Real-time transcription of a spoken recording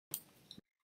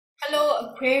Hello,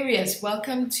 Aquarius.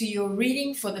 Welcome to your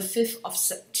reading for the 5th of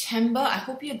September. I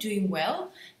hope you're doing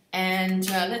well. And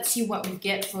let's see what we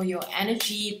get for your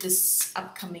energy this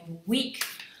upcoming week.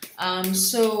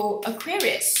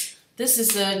 Aquarius, this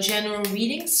is a general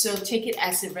reading, so take it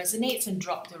as it resonates and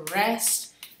drop the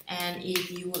rest. And if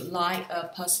you would like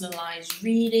a personalized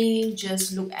reading,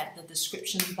 just look at the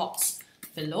description box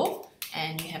below,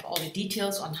 and you have all the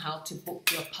details on how to book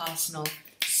your personal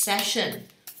session.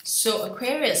 So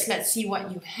Aquarius, let's see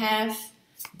what you have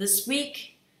this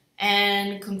week.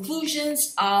 And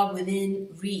conclusions are within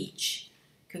reach.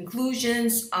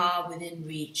 Conclusions are within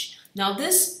reach. Now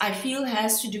this, I feel,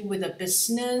 has to do with a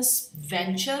business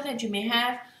venture that you may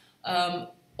have,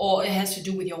 or it has to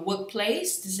do with your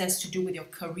workplace. This has to do with your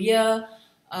career,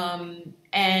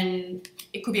 and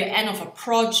it could be an end of a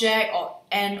project or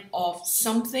end of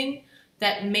something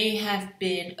that may have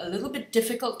been a little bit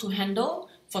difficult to handle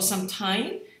for some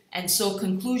time. And so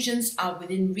conclusions are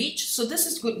within reach. So this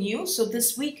is good news. So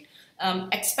this week,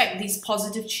 expect these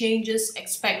positive changes,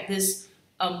 expect this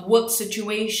work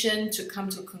situation to come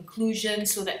to a conclusion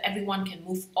so that everyone can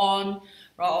move on,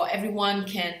 right? Or everyone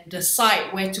can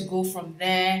decide where to go from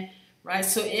there, right?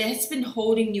 So it has been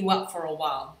holding you up for a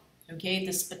while, okay?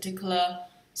 This particular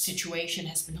situation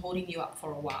has been holding you up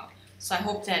for a while. So I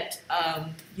hope that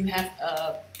you have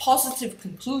a positive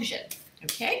conclusion,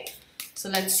 okay? So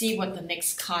let's see what the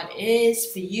next card is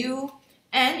for you.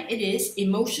 And it is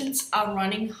emotions are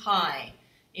running high.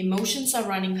 Emotions are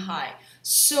running high.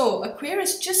 So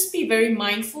Aquarius, just be very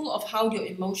mindful of how your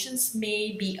emotions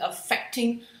may be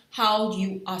affecting how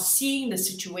you are seeing the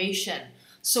situation.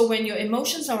 So when your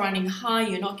emotions are running high,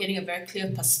 you're not getting a very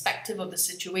clear perspective of the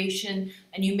situation,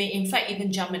 and you may in fact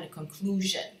even jump into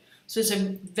conclusion. So it's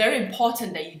very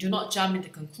important that you do not jump into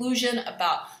conclusion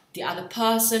about the other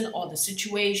person or the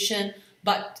situation,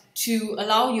 but to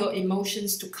allow your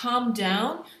emotions to calm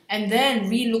down and then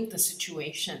relook the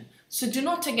situation. So do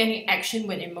not take any action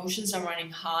when emotions are running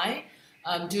high.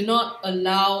 Do not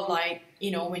allow,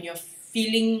 when you're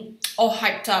feeling all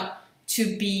hyped up,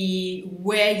 to be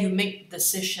where you make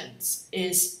decisions.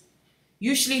 Is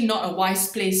usually not a wise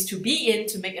place to be in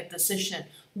to make a decision.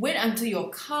 Wait until you're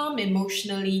calm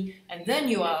emotionally, and then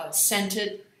you are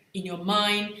centered in your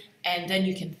mind, and then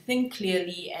you can think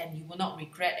clearly and you will not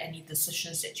regret any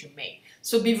decisions that you make.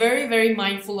 So be very, very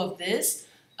mindful of this.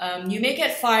 You may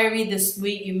get fiery this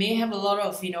week. You may have a lot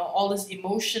of, all this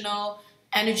emotional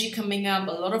energy coming up,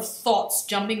 a lot of thoughts,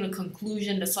 jumping to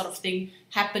conclusion, the sort of thing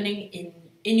happening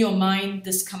in your mind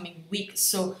this coming week.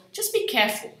 So just be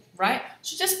careful, right?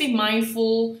 So just be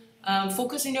mindful,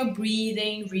 focus on your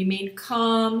breathing, remain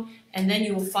calm, and then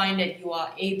you will find that you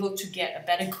are able to get a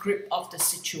better grip of the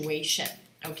situation.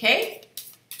 Okay,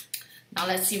 now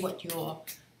let's see what your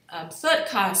third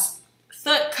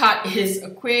card is,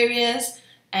 Aquarius,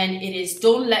 and it is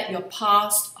don't let your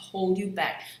past hold you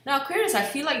back. Now Aquarius, I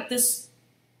feel like this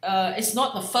is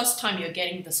not the first time you're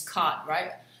getting this card,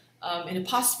 right? In the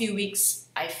past few weeks,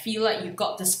 I feel like you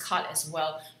got this card as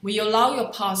well, where you allow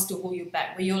your past to hold you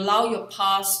back, where you allow your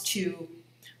past to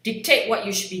dictate what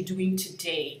you should be doing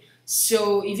today.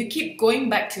 So if you keep going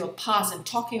back to your past and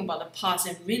talking about the past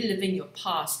and reliving your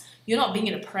past, you're not being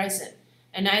in the present,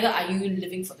 and neither are you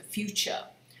living for the future,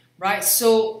 right?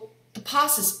 So the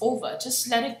past is over. Just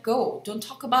let it go. Don't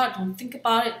talk about it. Don't think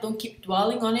about it. Don't keep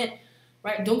dwelling on it,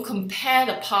 right? Don't compare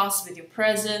the past with your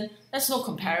present. There's no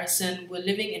comparison. We're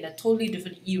living in a totally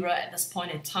different era at this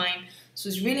point in time. So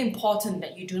it's really important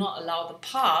that you do not allow the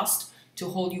past to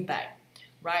hold you back,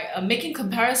 right? Making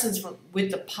comparisons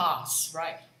with the past,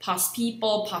 right? Past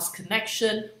people, past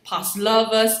connection, past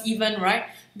lovers even, right?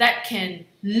 That can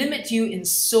limit you in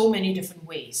so many different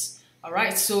ways, all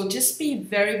right? So just be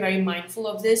very, very mindful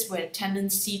of this, where a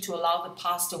tendency to allow the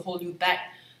past to hold you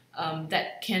back,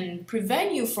 that can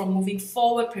prevent you from moving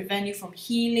forward, prevent you from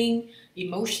healing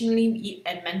emotionally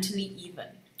and mentally even.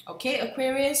 Okay,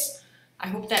 Aquarius? I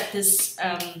hope that this,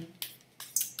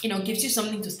 gives you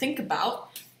something to think about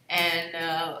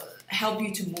and help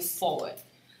you to move forward.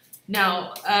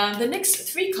 Now, the next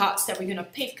three cards that we're going to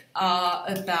pick are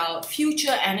about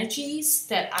future energies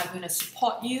that are going to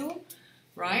support you,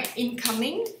 right?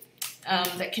 Incoming,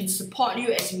 that can support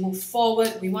you as you move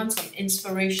forward. We want some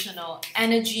inspirational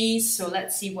energies, so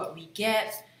let's see what we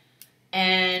get.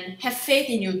 And have faith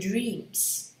in your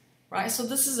dreams, right? So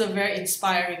this is a very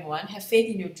inspiring one. Have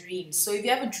faith in your dreams. So if you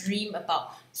have a dream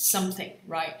about something,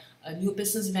 right? A new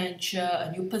business venture,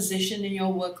 a new position in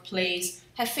your workplace,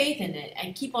 have faith in it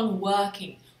and keep on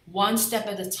working one step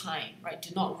at a time, right?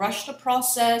 Do not rush the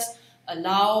process.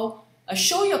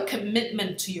 Show your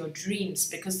commitment to your dreams,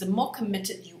 because the more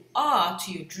committed you are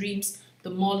to your dreams, the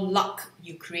more luck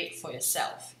you create for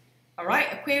yourself.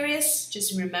 Alright, Aquarius,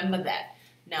 just remember that.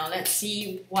 Now let's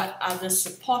see what other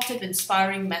supportive,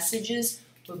 inspiring messages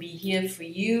will be here for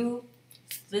you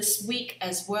this week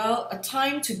as well. A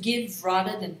time to give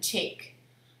rather than take.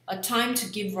 A time to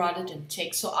give rather than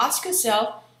take. So ask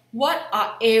yourself, what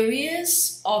are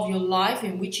areas of your life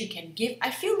in which you can give?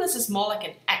 I feel this is more like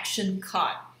an action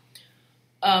card.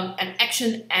 An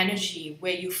action energy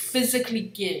where you physically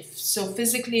give. So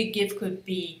physically give could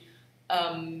be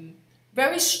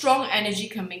very strong energy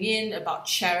coming in about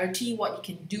charity, what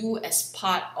you can do as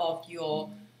part of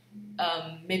your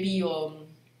maybe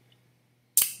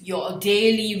your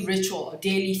daily ritual, a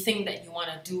daily thing that you want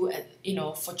to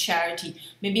do for charity.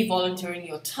 Maybe volunteering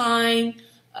your time,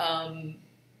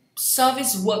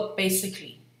 service work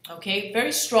basically. Okay,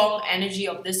 very strong energy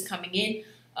of this coming in.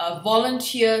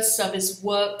 Volunteer service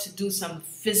work to do some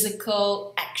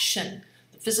physical action.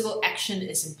 The physical action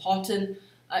is important.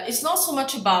 It's not so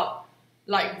much about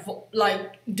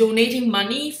like donating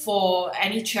money for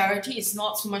any charity. It's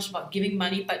not so much about giving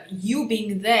money, but you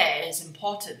being there is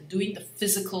important, doing the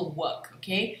physical work.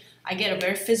 Okay, I get a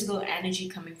very physical energy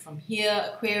coming from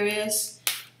here, Aquarius.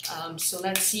 So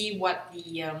let's see what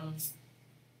the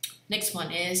next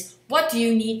one is. What do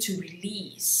you need to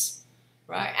release?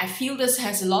 Right? I feel this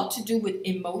has a lot to do with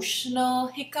emotional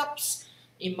hiccups,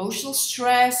 emotional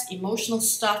stress, emotional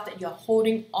stuff that you're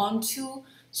holding on to.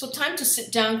 So time to sit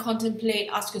down, contemplate,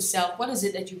 ask yourself, what is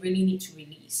it that you really need to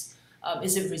release?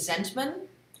 Is it resentment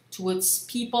towards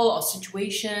people or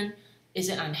situation? Is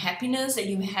it unhappiness that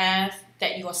you have,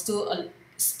 that you are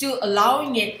still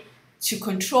allowing it to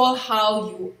control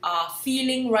how you are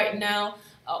feeling right now,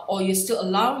 or you're still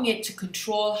allowing it to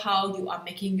control how you are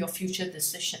making your future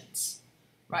decisions?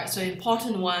 Right, so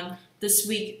important one this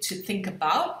week to think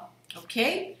about.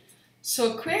 Okay,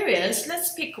 so Aquarius,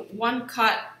 let's pick one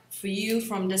card for you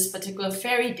from this particular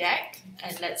fairy deck,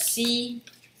 and let's see.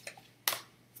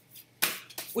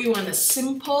 We want a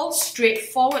simple,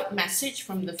 straightforward message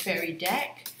from the fairy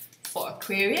deck for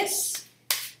Aquarius.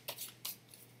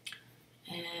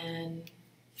 And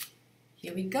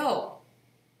here we go.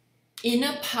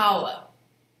 Inner power,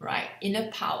 right?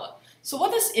 Inner power. So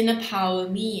what does inner power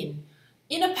mean?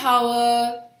 Inner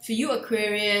power for you,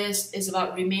 Aquarius, is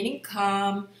about remaining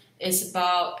calm, is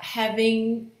about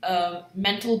having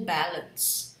mental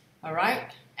balance, all right?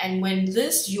 And when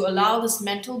you allow this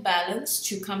mental balance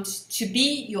to come to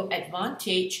be your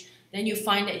advantage, then you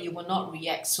find that you will not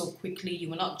react so quickly, you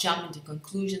will not jump into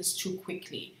conclusions too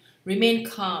quickly. Remain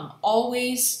calm,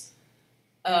 always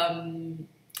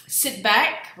sit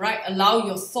back, right? Allow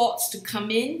your thoughts to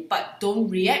come in, but don't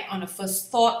react on the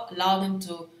first thought, allow them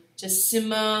to just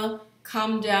simmer,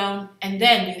 calm down, and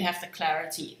then you have the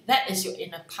clarity. That is your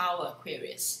inner power,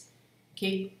 Aquarius.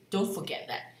 Okay, don't forget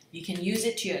that. You can use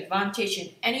it to your advantage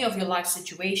in any of your life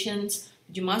situations.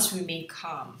 You must remain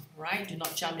calm, right? Do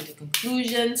not jump into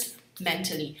conclusions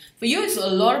mentally. For you, it's a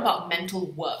lot about mental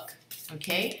work,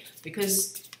 okay?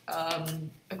 Because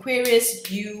Aquarius,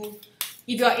 if you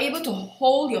are able to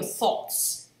hold your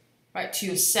thoughts, right, to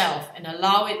yourself and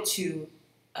allow it to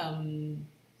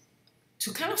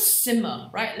kind of simmer,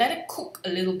 right? Let it cook a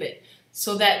little bit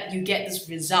so that you get this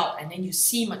result and then you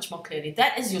see much more clearly.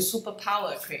 That is your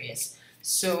superpower, Aquarius.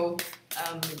 So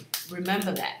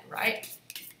remember that, right?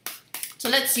 So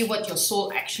let's see what your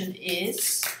soul action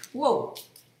is. Whoa.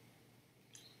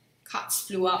 Cards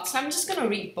flew out. So I'm just going to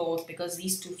read both because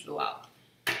these two flew out.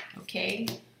 Okay.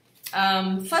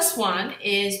 First one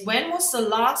is, when was the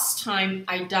last time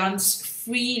I danced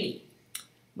freely?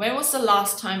 When was the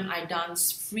last time I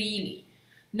danced freely?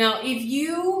 Now, if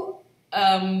you,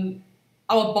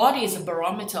 our body is a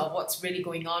barometer of what's really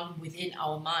going on within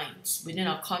our minds, within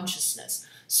our consciousness.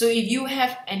 So if you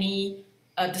have any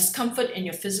discomfort in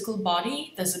your physical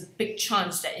body, there's a big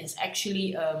chance that it's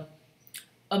actually a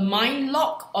mind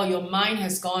lock, or your mind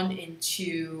has gone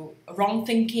into wrong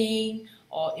thinking,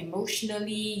 or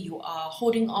emotionally you are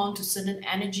holding on to certain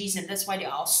energies, and that's why they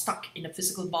are stuck in the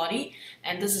physical body.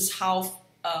 And this is how,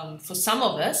 for some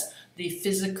of us, the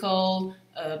physical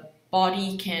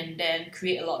body can then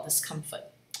create a lot of discomfort,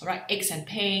 right? Aches and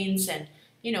pains, and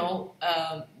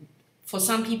for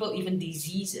some people even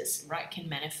diseases, right, can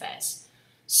manifest.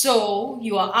 So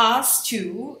you are asked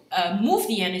to move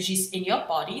the energies in your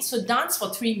body. So dance for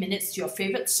 3 minutes to your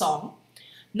favorite song.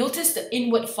 Notice the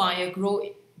inward fire grow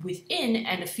within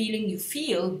and the feeling you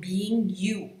feel being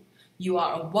you. You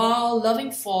are a wild,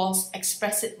 loving force.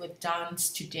 Express it with dance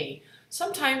today.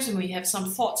 Sometimes when we have some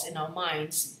thoughts in our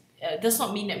minds, it does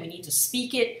not mean that we need to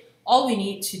speak it. All we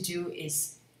need to do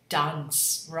is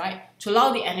dance, right? To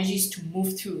allow the energies to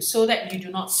move through so that you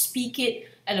do not speak it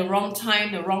at the wrong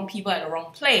time, the wrong people at the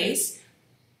wrong place,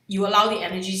 you allow the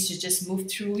energies to just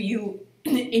move through you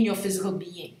in your physical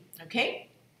being, okay?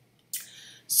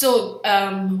 So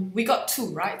we got 2,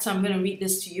 right? So I'm going to read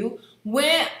this to you.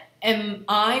 Where am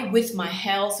I with my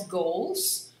health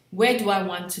goals? Where do I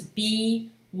want to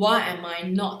be? Why am I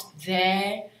not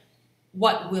there?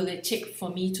 What will it take for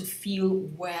me to feel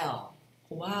well?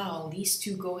 Wow, these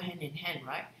 2 go hand in hand,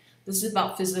 right? This is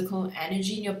about physical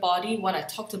energy in your body, what I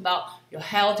talked about, your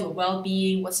health, your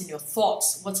well-being, what's in your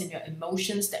thoughts, what's in your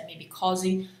emotions that may be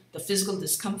causing the physical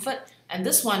discomfort. And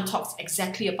this one talks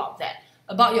exactly about that,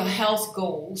 about your health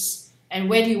goals and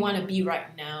where do you want to be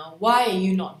right now? Why are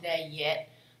you not there yet?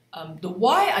 The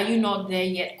why are you not there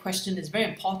yet question is very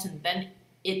important. Then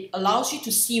it allows you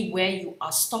to see where you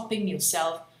are stopping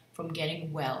yourself from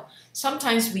getting well.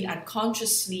 Sometimes we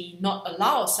unconsciously not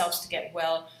allow ourselves to get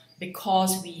well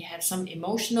because we have some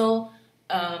emotional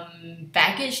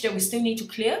baggage that we still need to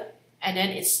clear, and then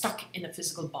it's stuck in the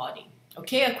physical body.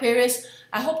 Okay, Aquarius,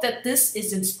 I hope that this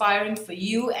is inspiring for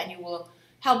you and it will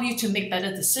help you to make better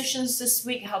decisions this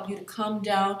week, help you to calm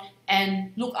down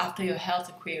and look after your health,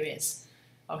 Aquarius.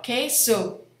 Okay,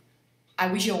 so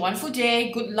I wish you a wonderful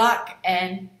day, good luck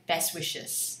and best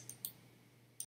wishes.